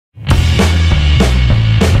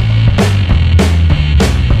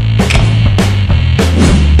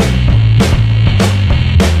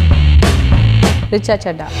Richa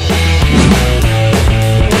Chadda.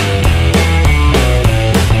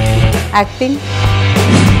 Acting.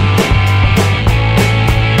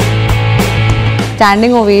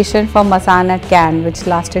 Standing ovation for Masan at Cannes, which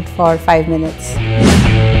lasted for 5 minutes.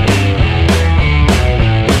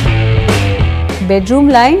 Bedroom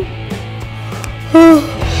line.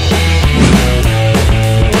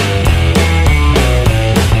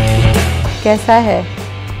 कैसा है?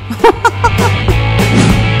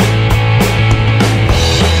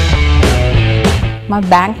 My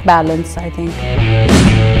bank balance, I think.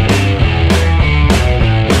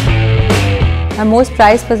 My most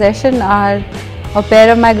prized possession are a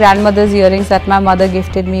pair of my grandmother's earrings that my mother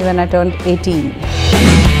gifted me when I turned 18.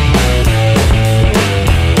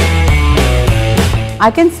 I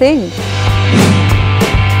can sing.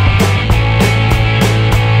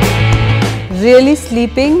 Really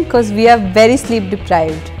sleeping because we are very sleep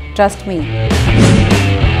deprived. Trust me.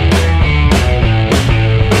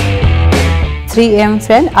 3 AM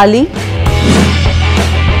friend Ali.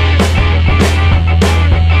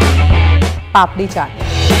 Papdi chaat.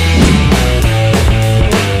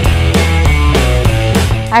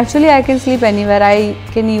 Actually, I can sleep anywhere. I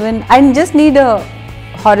just need a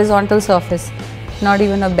horizontal surface, not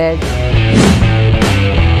even a bed.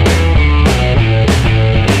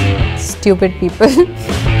 Stupid people.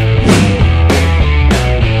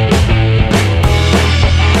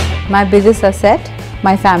 My biggest asset,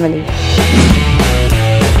 my family.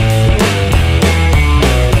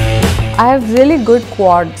 I have really good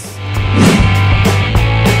quads.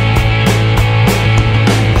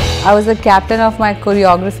 I was the captain of my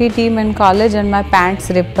choreography team in college and my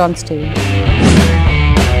pants ripped on stage.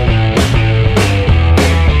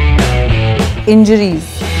 Injuries.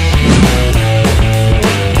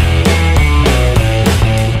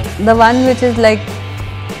 The one which is like,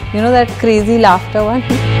 you know, that crazy laughter one?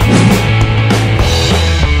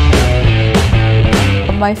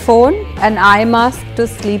 My phone, an eye mask to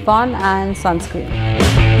sleep on and sunscreen.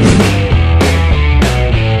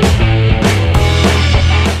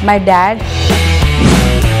 My dad.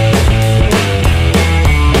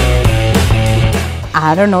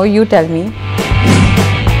 I don't know, you tell me.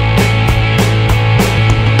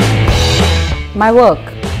 My work.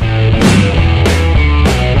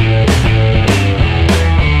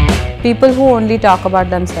 People who only talk about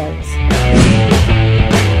themselves.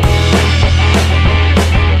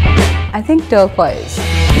 I think turquoise.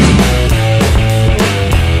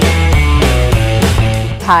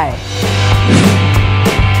 Thigh.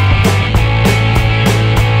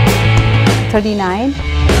 39.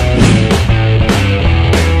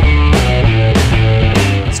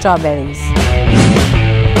 Strawberries.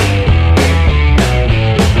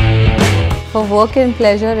 For work and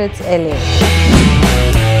pleasure, it's LA.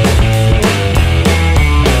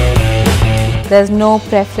 There's no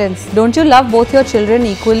preference. Don't you love both your children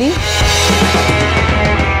equally?